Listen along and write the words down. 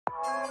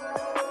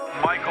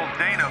Michael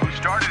Danna, who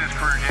started his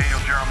career, Daniel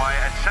Jeremiah,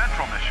 at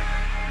Central Michigan.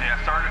 Yeah,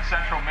 started at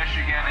Central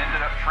Michigan, ended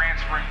up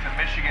transferring to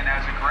Michigan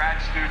as a grad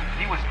student.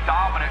 He was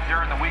dominant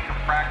during the week of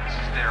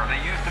practices there.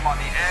 They used him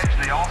on the edge.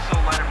 They also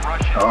let him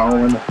rush inside.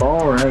 Oh, in the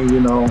fall, right?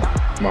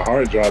 My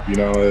heart dropped,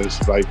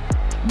 it's like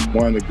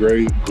one of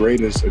the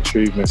greatest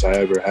achievements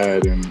I ever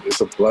had, and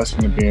it's a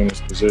blessing to be in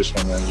this position.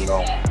 And,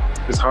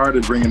 it's hard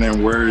to bring it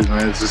in words,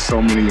 man. It's just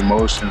so many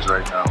emotions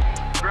right now.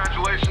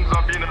 Congratulations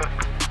on being a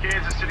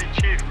Kansas City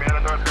Chief, man. I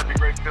know it's going to be a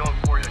great feeling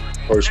for you.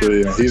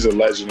 Personally, he's a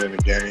legend in the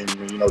game.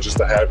 Just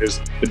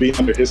to be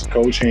under his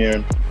coach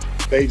hand.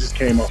 They just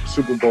came off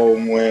Super Bowl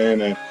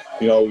win, and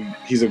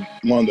he's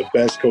one of the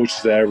best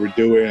coaches to ever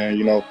do it. And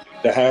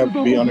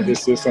to be under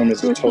his system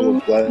is a total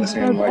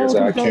blessing. And like I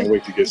said, I can't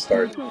wait to get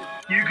started.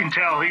 You can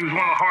tell he was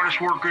one of the hardest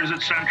workers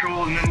at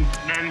Central, and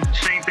then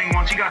same thing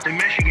once he got to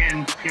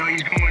Michigan.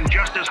 He's going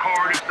just as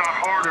hard, if not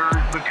harder,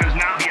 because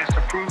now he has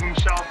to prove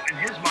himself in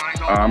his mind.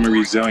 I'm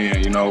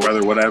resilient,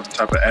 whether whatever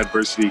type of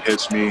adversity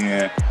hits me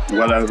and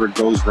whatever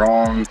goes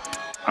wrong,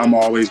 I'm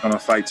always going to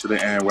fight to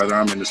the end, whether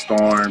I'm in the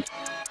storm,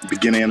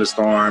 beginning of the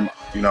storm.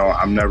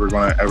 I'm never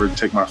going to ever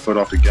take my foot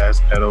off the gas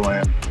pedal,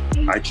 and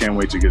I can't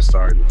wait to get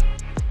started.